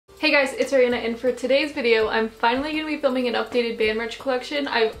Hey guys, it's Ariana, and for today's video, I'm finally going to be filming an updated band merch collection.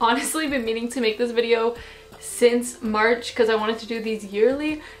 I've honestly been meaning to make this video since March because I wanted to do these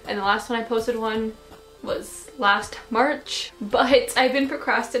yearly, and the last one I posted one was last March. But I've been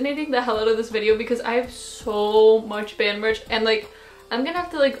procrastinating the hell out of this video because I have so much band merch, and like I'm gonna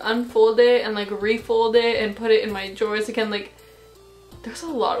have to like unfold it and like refold it and put it in my drawers again. Like there's a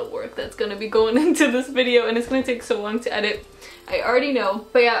lot of work that's gonna be going into this video, and it's gonna take so long to edit. I already know.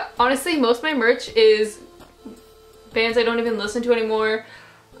 But yeah, honestly, most of my merch is bands I don't even listen to anymore.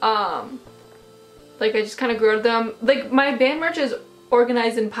 Like I just kind of grew out of them. Like my band merch is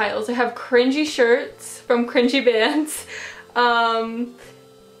organized in piles. I have cringy shirts from cringy bands. Band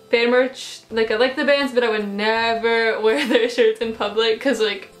merch, like I like the bands, but I would never wear their shirts in public because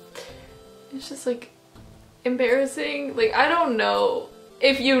like it's just like embarrassing. Like I don't know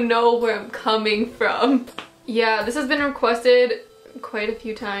if you know where I'm coming from. Yeah, this has been requested quite a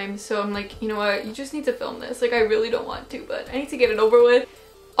few times, so I'm like, you know what, you just need to film this. Like I really don't want to, but I need to get it over with.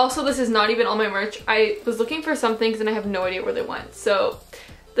 Also, this is not even all my merch. I was looking for some things and I have no idea where they went, so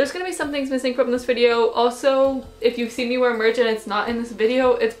there's gonna be some things missing from this video. Also, if you've seen me wear merch and it's not in this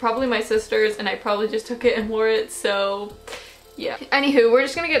video, it's probably my sister's and I probably just took it and wore it, so yeah. Anywho, we're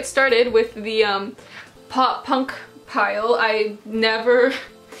just gonna get started with the pop punk pile.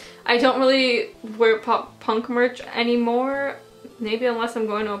 I don't really wear pop punk merch anymore. Maybe unless I'm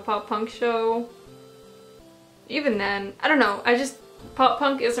going to a pop punk show. Even then, I don't know. Pop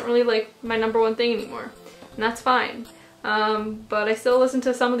punk isn't really like my #1 thing anymore. And that's fine. But I still listen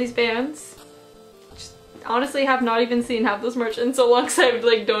to some of these bands. Just honestly have not even seen half this merch in so long, so I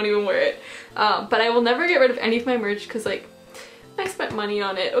like don't even wear it. But I will never get rid of any of my merch because like I spent money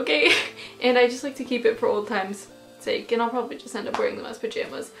on it, okay? And I just like to keep it for old times' sake, and I'll probably just end up wearing them as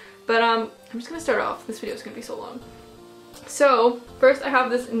pajamas. But I'm just gonna start off. This video is gonna be so long. So first I have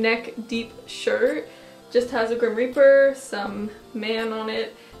this neck deep shirt. Just has a Grim Reaper, some man on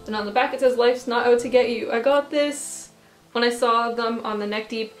it, and on the back it says "Life's not out to get you." I got this when I saw them on the Neck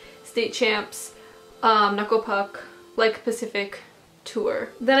Deep State Champs Knuckle Puck Like Pacific tour.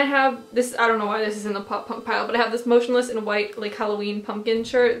 Then I have this, I don't know why this is in the pop punk pile, but I have this Motionless in White like Halloween pumpkin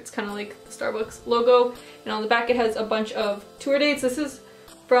shirt. It's kind of like the Starbucks logo, and on the back it has a bunch of tour dates. This is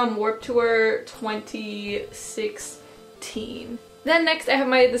from Warped Tour 2016. Then next I have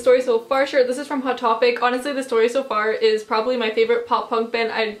the Story So Far shirt. This is from Hot Topic. Honestly, the Story So Far is probably my favorite pop punk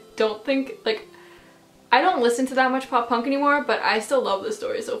band. I don't listen to that much pop punk anymore, but I still love the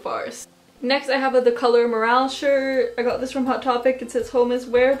Story So Far. Next I have the Color Morale shirt. I got this from Hot Topic. It says "Home is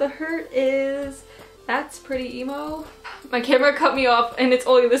where the hurt is." That's pretty emo. My camera cut me off and it's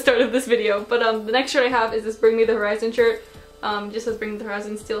only the start of this video, but the next shirt I have is this Bring Me the Horizon shirt. Just says "Bring Me the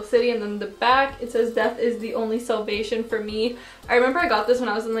Horizon, Steel City," and then the back it says "Death is the only salvation for me." I remember I got this when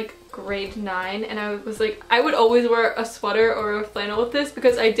I was in like grade 9, and I was like, I would always wear a sweater or a flannel with this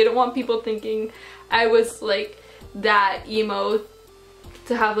because I didn't want people thinking I was like that emo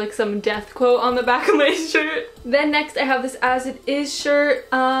to have like some death quote on the back of my shirt. Then next I have this As It Is shirt.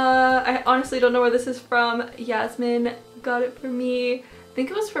 I honestly don't know where this is from. Yasmin got it for me. I think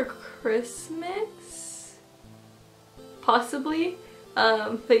it was for Christmas. Possibly.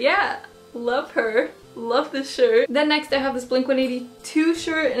 But yeah, love her. Love this shirt. Then next I have this Blink-182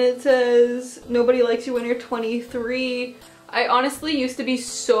 shirt, and it says "Nobody likes you when you're 23. I honestly used to be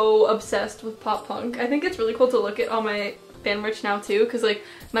so obsessed with pop punk. I think it's really cool to look at all my band merch now too, because like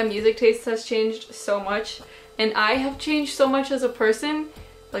my music taste has changed so much, and I have changed so much as a person,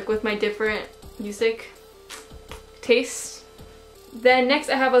 like with my different music tastes. Then next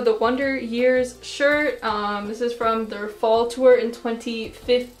I have the Wonder Years shirt. This is from their fall tour in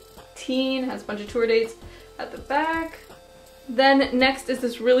 2015. Has a bunch of tour dates at the back. Then next is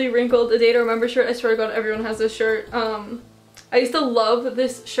this really wrinkled A Day to Remember shirt. I swear to God, everyone has this shirt. I used to love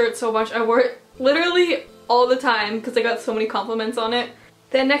this shirt so much. I wore it literally all the time because I got so many compliments on it.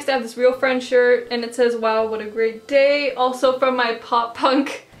 Then next I have this Real Friend shirt, and it says "Wow, what a great day." Also from my pop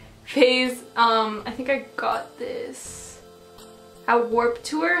punk phase. I think I got this at Warped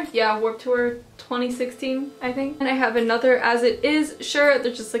Tour. Yeah, Warped Tour 2016, I think. And I have another As It Is shirt.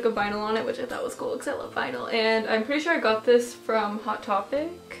 There's just like a vinyl on it, which I thought was cool because I love vinyl. And I'm pretty sure I got this from Hot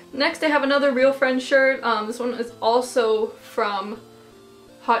Topic. Next I have another Real Friend shirt. This one is also from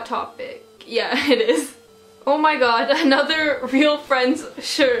Hot Topic. Yeah, it is. Oh my god, another Real Friends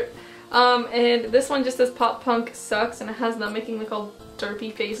shirt. And this one just says "Pop Punk Sucks," and it has them making like all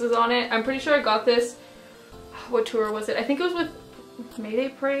derpy faces on it. I'm pretty sure I got this, what tour was it? I think it was with Mayday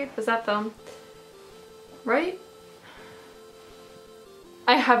Parade. Was that them? Right?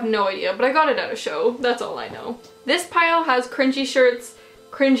 I have no idea, but I got it at a show. That's all I know. This pile has cringy shirts,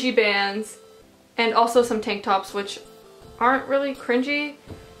 cringy bands, and also some tank tops, which aren't really cringy,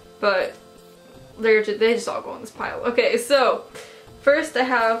 but they just all go in this pile. Okay, so first I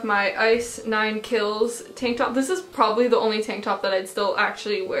have my Ice 9 Kills tank top. This is probably the only tank top that I'd still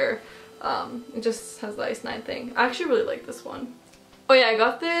actually wear. It just has the Ice 9 thing. I actually really like this one. Oh yeah, I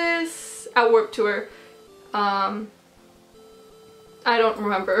got this at Warped Tour. I don't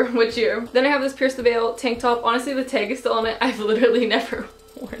remember which year. Then I have this Pierce the Veil tank top. Honestly, the tag is still on it. I've literally never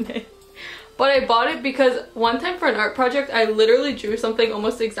worn it. But I bought it because one time for an art project, I literally drew something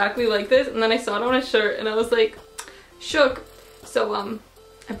almost exactly like this, and then I saw it on a shirt and I was like, shook. So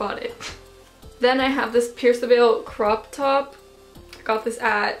I bought it. Then I have this Pierce the Veil crop top. I got this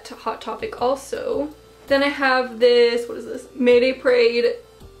at Hot Topic also. Then I have this, what is this? Mayday Parade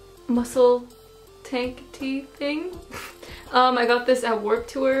muscle tank tee thing. I got this at Warped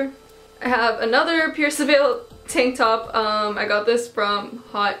Tour. I have another Pierce the Veil tank top. I got this from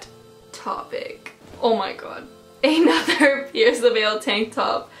Hot Topic. Oh my god. Another Pierce the Veil tank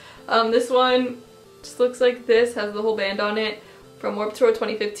top. This one just looks like this, has the whole band on it, from Warped Tour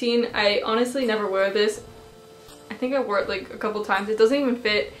 2015. I honestly never wear this. I think I wore it like a couple times. It doesn't even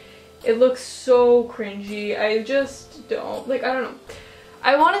fit. It looks so cringy. I just don't. Like, I don't know.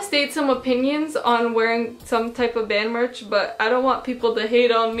 I want to state some opinions on wearing some type of band merch, but I don't want people to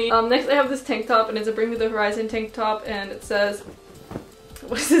hate on me. Next I have this tank top, and it's a Bring Me the Horizon tank top, and it says,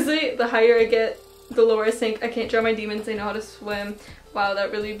 what does it say? The higher I get, the lower I sink. I can't drown my demons, they know how to swim. Wow,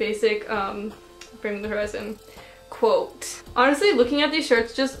 that really basic Bring Me the Horizon quote. Honestly, looking at these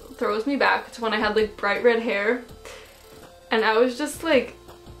shirts just throws me back to when I had like bright red hair, and I was just like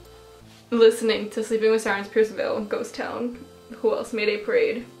listening to Sleeping with Sirens, Pierce the Veil, Ghost Town. Who else? Mayday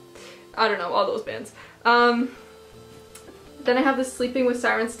Parade. I don't know, all those bands. Then I have this Sleeping with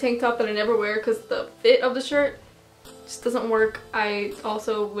Sirens tank top that I never wear because the fit of the shirt just doesn't work. I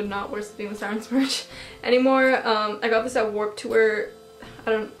also would not wear Sleeping with Sirens merch anymore. I got this at Warped Tour.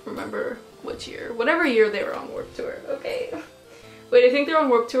 I don't remember which year. Whatever year they were on Warped Tour. Okay. Wait, I think they're on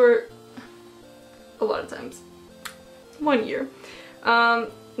Warped Tour a lot of times. 1 year.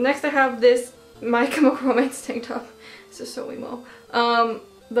 Next I have this My Chemical Romance tank top. This is so emo.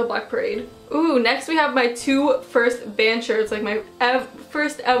 The Black Parade. Ooh, next we have my two first band shirts, like my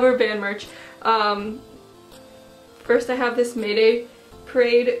first ever band merch. First I have this Mayday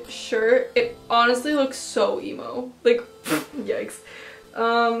Parade shirt. It honestly looks so emo. Like, yikes.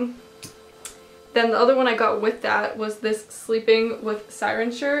 Then the other one I got with that was this Sleeping with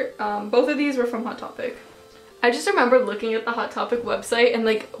Siren shirt. Both of these were from Hot Topic. I just remember looking at the Hot Topic website and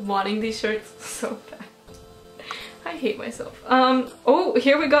like wanting these shirts so bad. I hate myself. Oh,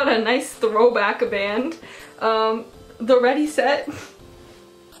 here we got a nice throwback band. The Ready Set.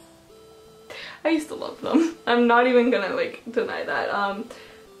 I used to love them. I'm not even gonna like deny that.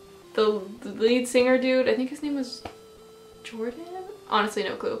 The lead singer dude, I think his name was Jordan? Honestly,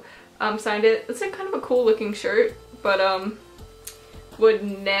 no clue. Signed it. It's like kind of a cool looking shirt, but would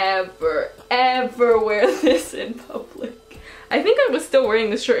never ever wear this in public. I think I was still wearing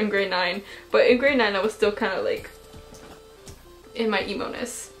this shirt in grade 9, but in grade 9 I was still kind of like in my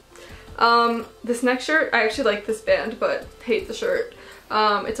emo-ness. This next shirt, I actually like this band, but hate the shirt.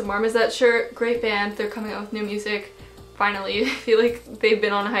 It's a Marmoset shirt, great band, they're coming out with new music, finally. I feel like they've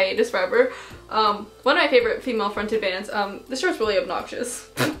been on a hiatus forever. One of my favorite female-fronted bands. This shirt's really obnoxious,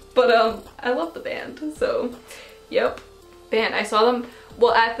 but I love the band, so yep. Band, I saw them,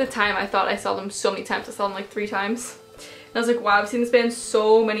 well at the time I thought I saw them so many times. I saw them like 3 times. And I was like, wow, I've seen this band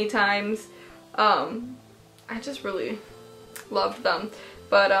so many times. I just really loved them.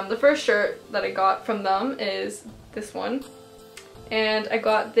 But the first shirt that I got from them is this one. And I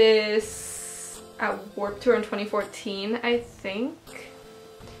got this at Warped Tour in 2014, I think.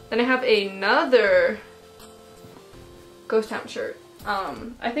 Then I have another Ghost Town shirt.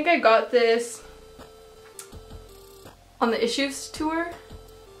 I think I got this on the Issues tour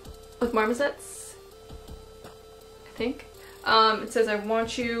with Marmosets, I think. It says, I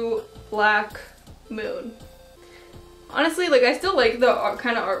Want You, Black Moon. Honestly, like, I still like the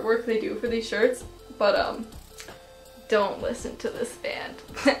kind of artwork they do for these shirts, but don't listen to this band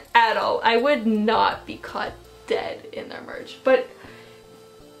at all. I would not be caught dead in their merch, but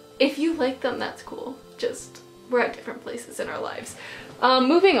if you like them, that's cool. Just, we're at different places in our lives.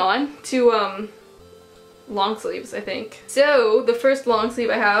 Moving on to long sleeves, I think. So the first long sleeve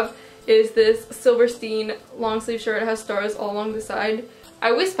I have is this Silverstein long sleeve shirt. It has stars all along the side. I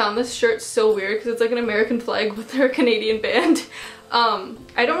always found this shirt so weird because it's like an American flag with their Canadian band.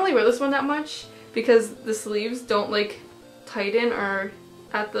 I don't really wear this one that much because the sleeves don't like tighten or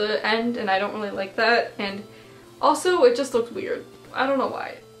at the end, and I don't really like that, and also it just looks weird. I don't know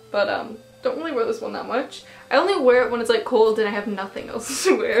why, but don't really wear this one that much. I only wear it when it's like cold and I have nothing else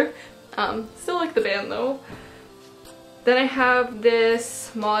to wear. Still like the band though. Then I have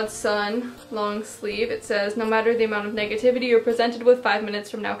this Mod Sun long sleeve. It says, no matter the amount of negativity you're presented with, 5 minutes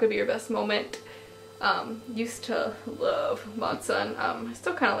from now could be your best moment. Used to love Mod Sun. I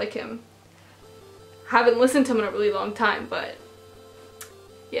still kind of like him. Haven't listened to him in a really long time, but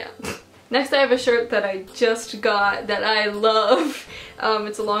yeah. Next I have a shirt that I just got that I love.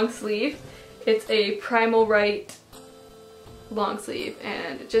 It's a long sleeve. It's a Primal Right long sleeve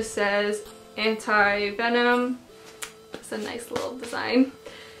and it just says anti-venom. It's a nice little design.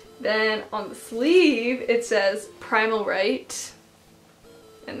 Then on the sleeve it says Primal Right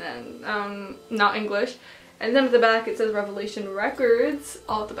and then not English. And then at the back it says Revelation Records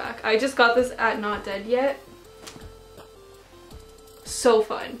all at the back. I just got this at Not Dead Yet. So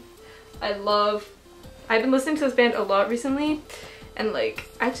fun. I've been listening to this band a lot recently and like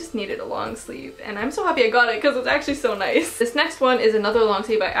I just needed a long sleeve and I'm so happy I got it because it's actually so nice. This next one is another long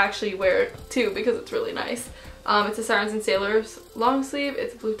sleeve I actually wear too because it's really nice. It's a Sirens and Sailors long sleeve.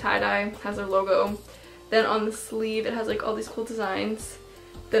 It's blue tie-dye, has their logo. Then on the sleeve it has like all these cool designs.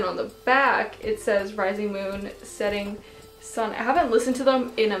 Then on the back it says Rising Moon, Setting Sun. I haven't listened to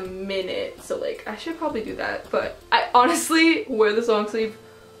them in a minute, so like I should probably do that, but I honestly wear this long sleeve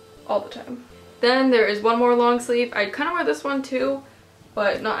all the time. Then there is one more long sleeve. I kind of wear this one too,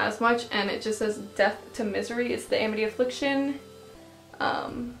 but not as much, and it just says Death to Misery. It's the Amity Affliction.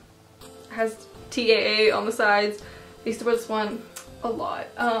 Has TAA on the sides. I used to wear this one a lot,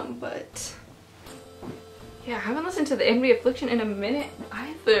 but yeah, I haven't listened to the Amity Affliction in a minute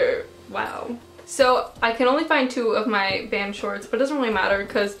either. Wow. So I can only find 2 of my band shorts, but it doesn't really matter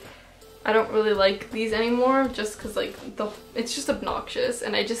because I don't really like these anymore just because like it's just obnoxious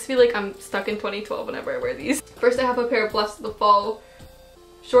and I just feel like I'm stuck in 2012 whenever I wear these. First I have a pair of Blessed of the Fall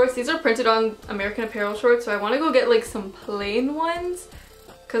shorts. These are printed on American Apparel shorts, so I want to go get like some plain ones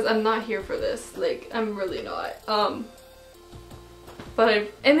because I'm not here for this. Like I'm really not.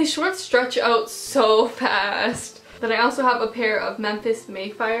 And these shorts stretch out so fast. Then I also have a pair of Memphis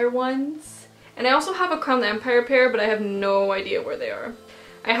Mayfire ones. And I also have a Crown the Empire pair, but I have no idea where they are.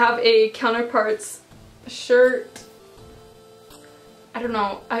 I have a Counterparts shirt. I don't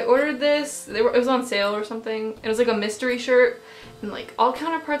know. I ordered this. It was on sale or something. It was like a mystery shirt. And like all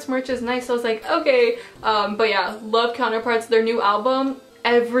Counterparts merch is nice. So I was like, okay. But yeah, love Counterparts. Their new album.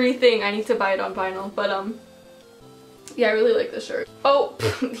 Everything. I need to buy it on vinyl. But yeah, I really like this shirt. Oh,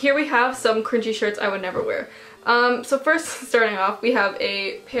 here we have some cringy shirts I would never wear. So first, starting off, we have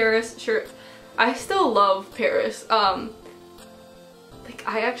a Paris shirt. I still love Paris. Like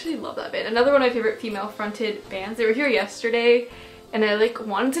I actually love that band. Another one of my favorite female fronted bands. They were here yesterday and I like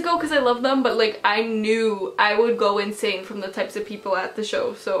wanted to go because I love them, but like I knew I would go insane from the types of people at the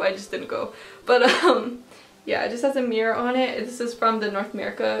show, so I just didn't go. But yeah, it just has a mirror on it. This is from the North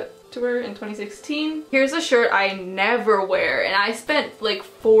America tour in 2016. Here's a shirt I never wear and I spent like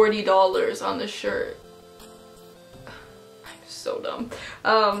 $40 on this shirt. I'm so dumb.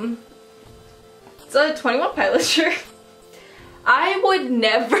 It's a 21 Pilots shirt. I would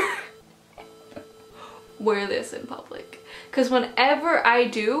never wear this in public because whenever I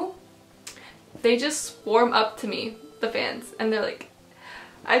do, they just swarm up to me, the fans, and they're like,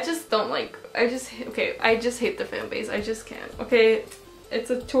 I just don't like, I just hate the fan base. I just can't. Okay,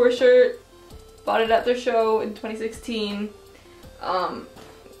 it's a tour shirt, bought it at their show in 2016.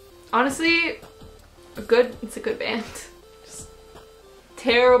 Honestly, it's a good band. Just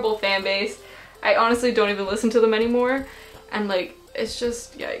terrible fan base. I honestly don't even listen to them anymore. And like, it's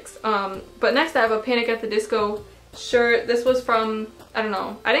just yikes. But next I have a Panic at the Disco shirt. This was from, I don't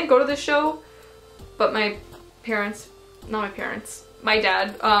know, I didn't go to this show, but my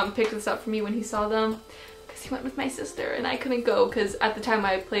dad picked this up for me when he saw them because he went with my sister and I couldn't go because at the time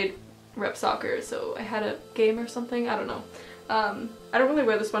I played rep soccer, so I had a game or something, I don't know. I don't really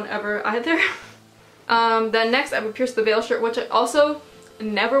wear this one ever either. Then next I have a Pierce the Veil shirt, which I also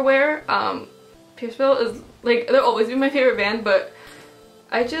never wear. Pierce the Veil is like, they'll always be my favorite band, but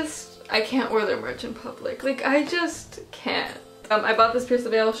I can't wear their merch in public. Like, I just can't. I bought this Pierce the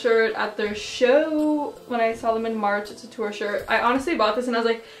Veil shirt at their show when I saw them in March. It's a tour shirt. I honestly bought this and I was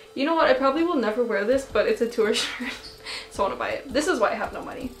like, you know what, I probably will never wear this, but it's a tour shirt, so I want to buy it. This is why I have no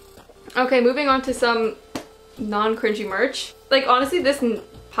money. Okay, moving on to some non-cringy merch. Like, honestly, this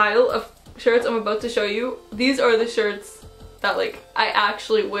pile of shirts I'm about to show you, these are the shirts that like I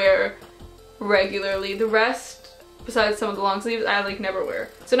actually wear regularly. The rest, besides some of the long sleeves, I like never wear.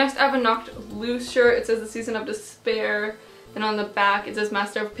 So next I have a Knocked Loose shirt. It says The Season of Despair. Then on the back it says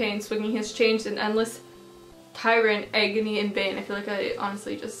Master of Pain, swinging his chains in endless Tyrant, Agony, and Bane. I feel like I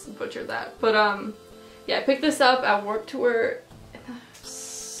honestly just butchered that. But yeah, I picked this up at Warped Tour in the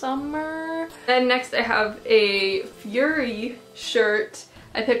summer. And next I have a Fury shirt.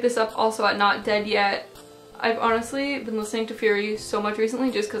 I picked this up also at Not Dead Yet. I've honestly been listening to Fury so much recently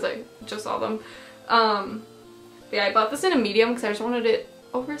just because I just saw them. Yeah, I bought this in a medium because I just wanted it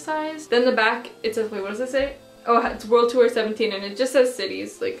oversized. Then the back, it says, wait, what does it say? Oh, it's World Tour 17 and it just says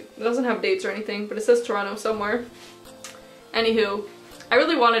cities. Like, it doesn't have dates or anything, but it says Toronto somewhere. Anywho, I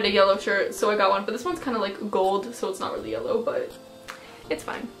really wanted a yellow shirt, so I got one, but this one's kind of like gold, so it's not really yellow, but it's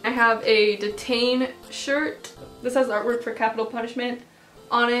fine. I have a Detain shirt. This has artwork for Capital Punishment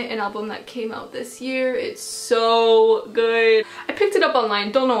on it, an album that came out this year. It's so good. I picked it up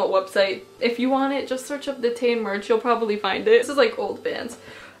online, don't know what website. If you want it, just search up Detain merch, you'll probably find it. This is like old bands.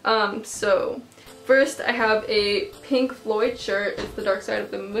 So first I have a Pink Floyd shirt. It's The Dark Side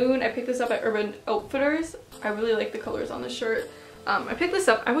of the Moon. I picked this up at Urban Outfitters. I really like the colors on the shirt. I picked this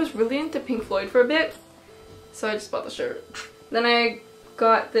up, I was really into Pink Floyd for a bit, so I just bought the shirt. Then I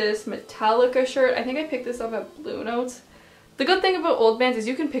got this Metallica shirt. I think I picked this up at Blue Notes. The good thing about old bands is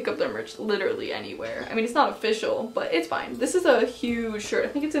you can pick up their merch literally anywhere. I mean, it's not official, but it's fine. This is a huge shirt. I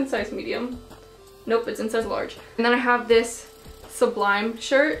think it's in size medium. Nope, it's in size large. And then I have this Sublime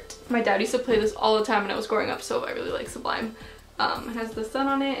shirt. My dad used to play this all the time when I was growing up, so I really like Sublime. It has the sun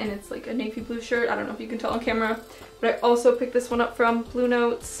on it and it's like a navy blue shirt. I don't know if you can tell on camera, but I also picked this one up from Blue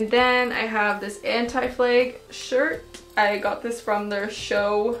Notes. And then I have this Anti-Flag shirt. I got this from their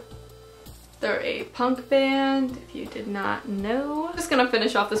show. They're a punk band, if you did not know. I'm just gonna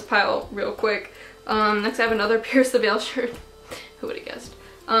finish off this pile real quick. Next I have another Pierce the Veil shirt. Who would have guessed?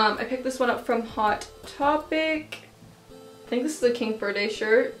 I picked this one up from Hot Topic. I think this is a King Fur Day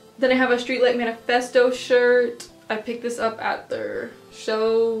shirt. Then I have a Streetlight Manifesto shirt. I picked this up at their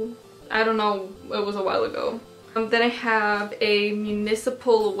show. I don't know, it was a while ago. Then I have a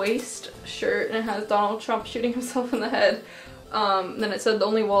Municipal Waste shirt and it has Donald Trump shooting himself in the head. Then it said the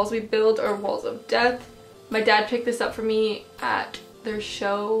only walls we build are walls of death. My dad picked this up for me at their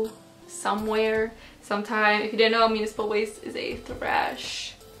show somewhere, sometime. If you didn't know, Municipal Waste is a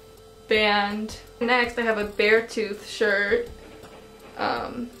thrash band. Next I have a Beartooth shirt.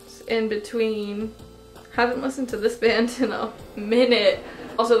 In between. Haven't listened to this band in a minute.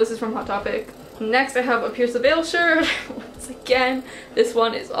 Also, this is from Hot Topic. Next I have a Pierce the Veil shirt. Once again, this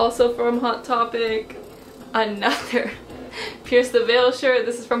one is also from Hot Topic. Another Pierce the Veil shirt.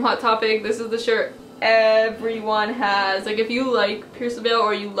 This is from Hot Topic. This is the shirt everyone has. Like, if you like Pierce the Veil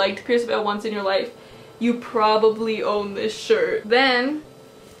or you liked Pierce the Veil once in your life, you probably own this shirt. Then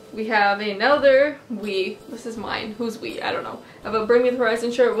we have another this is mine. Who's we? I don't know. I have a Bring Me the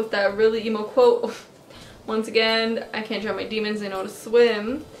Horizon shirt with that really emo quote. Once again, I can't drown my demons, they know how to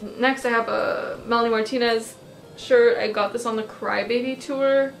swim. Next I have a Melanie Martinez shirt. I got this on the Crybaby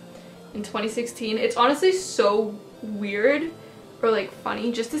tour in 2016. It's honestly so weird or like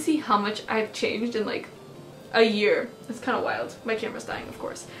funny just to see how much I've changed in like a year. It's kind of wild. My camera's dying, of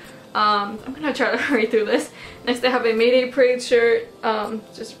course. I'm gonna try to hurry through this. Next I have a Mayday Parade shirt.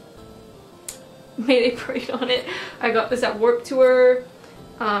 Just Mayday Parade on it. I got this at Warped Tour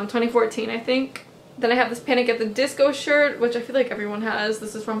 2014, I think. Then I have this Panic at the Disco shirt, which I feel like everyone has.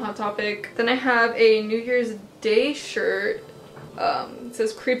 This is from Hot Topic. Then I have a New Year's Day shirt. It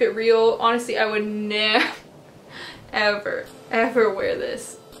says Creep It Real. Honestly, I would never, ever wear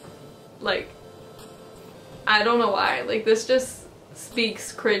this. Like, I don't know why. Like, this just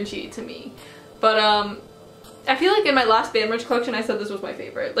speaks cringy to me. But, I feel like in my last band merch collection, I said this was my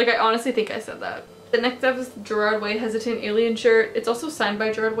favorite. Like, I honestly think I said that. The next up is the Gerard Way Hesitant Alien shirt. It's also signed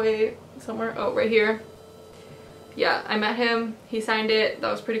by Gerard Way somewhere. Oh, right here. Yeah, I met him. He signed it. That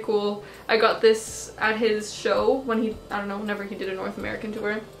was pretty cool. I got this at his show when he, I don't know, whenever he did a North American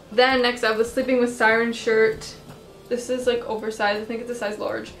tour. Then next I have the Sleeping with Sirens shirt. This is like oversized. I think it's a size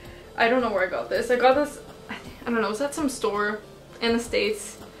large. I don't know where I got this. I got this, I don't know, was that some store in the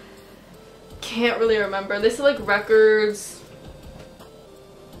States? Can't really remember. This is like records,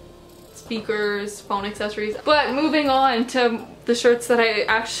 speakers, phone accessories. But moving on to the shirts that I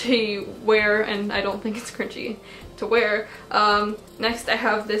actually wear and I don't think it's cringy to wear. Next I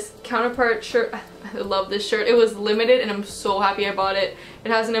have this Counterpart shirt. I love this shirt. It was limited and I'm so happy I bought it.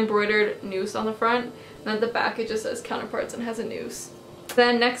 It has an embroidered noose on the front and at the back it just says Counterparts and has a noose.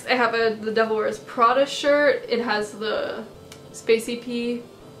 Then next I have the Devil Wears Prada shirt. It has the Space EP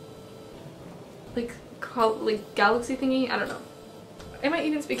like galaxy thingy. I don't know. Am I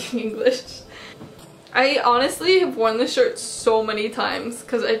even speaking English? I honestly have worn this shirt so many times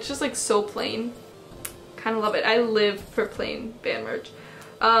because it's just like so plain. Kind of love it. I live for plain band merch.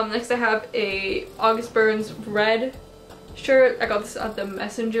 Next I have a August Burns red shirt. I got this at the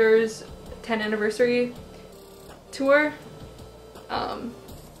Messengers 10th anniversary tour.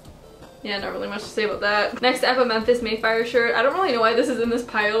 Yeah, not really much to say about that. Next I have a Memphis Mayfire shirt. I don't really know why this is in this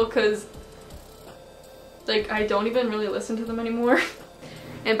pile because like I don't even really listen to them anymore.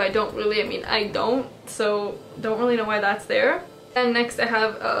 And by don't really I mean I don't, so don't really know why that's there. And next I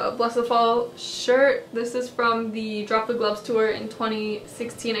have a Bless the Fall shirt. This is from the Drop the Gloves tour in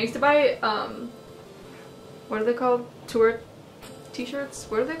 2016. I used to buy what are they called? Tour t-shirts?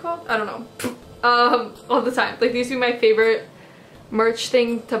 What are they called? I don't know. All the time. Like these used to be my favorite merch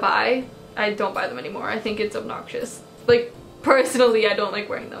thing to buy. I don't buy them anymore. I think it's obnoxious. Like personally I don't like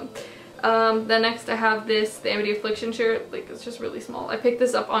wearing them. Then next I have this the Amity Affliction shirt. Like it's just really small. I picked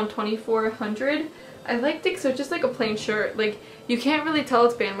this up on 2400. I liked it so it's just like a plain shirt. Like you can't really tell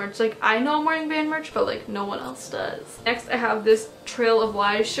it's band merch. Like I know I'm wearing band merch but like no one else does. Next I have this Trail of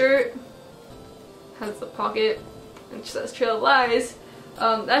Lies shirt. Has the pocket and it says Trail of Lies.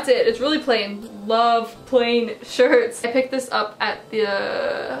 That's it. It's really plain. Love plain shirts. I picked this up at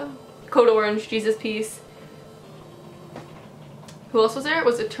the Code Orange Jesus piece. Who else was there?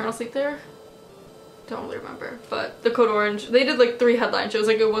 Was Eternal Sleep there? Don't really remember. But the Code Orange, they did like 3 headline shows.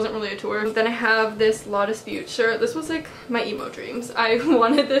 Like it wasn't really a tour. Then I have this Law Dispute shirt. This was like my emo dreams. I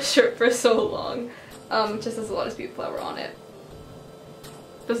wanted this shirt for so long. It just has a Law Dispute flower on it.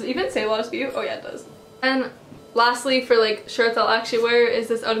 Does it even say Law Dispute? Oh yeah, it does. And lastly, for like shirts I'll actually wear is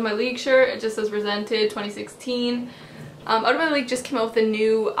this Out of My League shirt. It just says Resented 2016. Out of My League just came out with a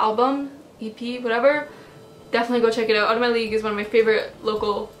new album, EP, whatever. Definitely go check it out. Out of My League is one of my favorite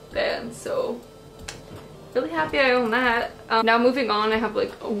local bands, so really happy I own that. Now moving on, I have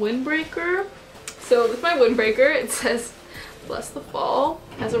like a windbreaker. So this is my windbreaker. It says Bless the Fall.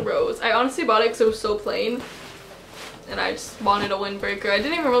 It has a rose. I honestly bought it because it was so plain. And I just wanted a windbreaker. I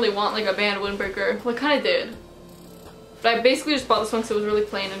didn't even really want like a band windbreaker. Well, I kind of did. But I basically just bought this one because it was really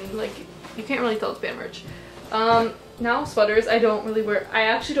plain and like you can't really tell it's band merch. Now sweaters, I don't really wear. I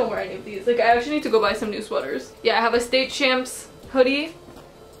actually don't wear any of these. Like I actually need to go buy some new sweaters. Yeah, I have a State Champs hoodie.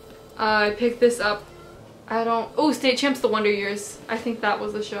 I picked this up. Oh, State Champs The Wonder Years. I think that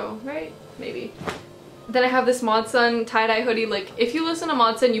was the show, right? Maybe. Then I have this Mod Sun tie-dye hoodie. Like, if you listen to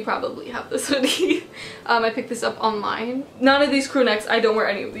Mod Sun, you probably have this hoodie. I picked this up online. None of these crew necks. I don't wear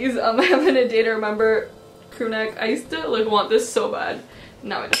any of these. I have an A Day to Remember crew neck. I used to like want this so bad.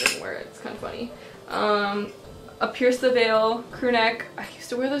 Now I don't even wear it. It's kind of funny. A Pierce the Veil crew neck. I used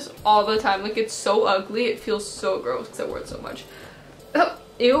to wear this all the time. Like, it's so ugly. It feels so gross because I wore it so much. Oh,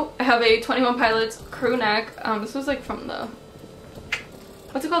 ew. I have a 21 Pilots crew neck. This was like from the...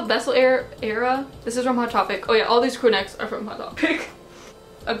 What's it called? Vessel Air era? This is from Hot Topic. Oh yeah, all these crew necks are from Hot Topic.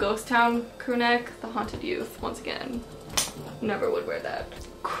 A Ghost Town crew neck. The Haunted Youth. Once again, never would wear that.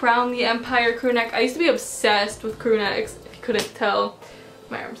 Crown the Empire crew neck. I used to be obsessed with crew necks, if you couldn't tell.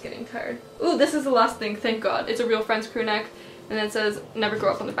 My arm's getting tired. Ooh, this is the last thing, thank God. It's a Real Friends crew neck. And then it says, never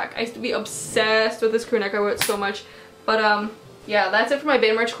grow up on the back. I used to be obsessed with this crew neck. I wore it so much. But yeah, that's it for my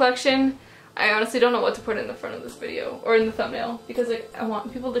band merch collection. I honestly don't know what to put in the front of this video or in the thumbnail because like I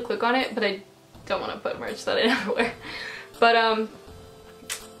want people to click on it, but I don't want to put merch that I never wear. But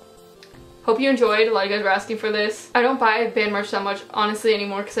hope you enjoyed. A lot of you guys were asking for this. I don't buy band merch that much honestly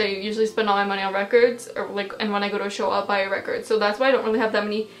anymore because I usually spend all my money on records, or like, and when I go to a show I'll buy a record. So that's why I don't really have that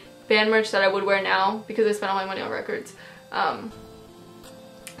many band merch that I would wear now because I spend all my money on records.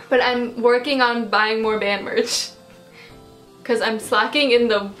 But I'm working on buying more band merch. Because I'm slacking in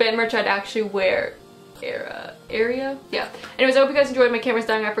the band merch I'd actually wear area. Yeah. Anyways, I hope you guys enjoyed. My camera's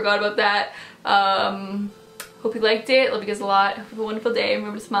dying. I forgot about that. Hope you liked it. Love you guys a lot. Have a wonderful day.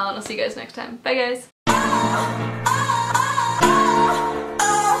 Remember to smile and I'll see you guys next time. Bye guys.